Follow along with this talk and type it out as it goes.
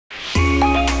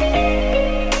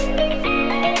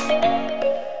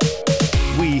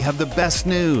have the best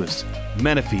news.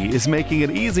 Menifee is making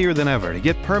it easier than ever to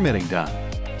get permitting done.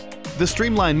 The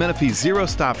Streamline Menifee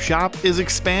Zero-Stop Shop is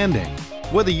expanding.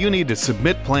 Whether you need to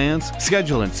submit plans,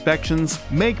 schedule inspections,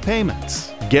 make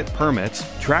payments, get permits,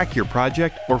 track your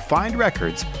project, or find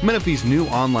records, Menifee's new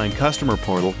online customer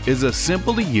portal is a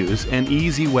simple-to-use and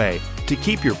easy way to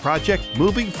keep your project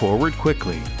moving forward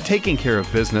quickly. Taking care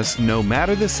of business, no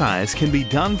matter the size, can be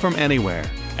done from anywhere,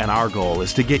 and our goal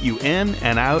is to get you in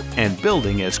and out and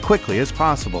building as quickly as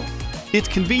possible. It's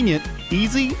convenient,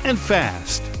 easy, and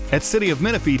fast at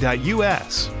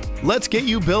cityofmenifee.us. Let's get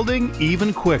you building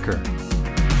even quicker.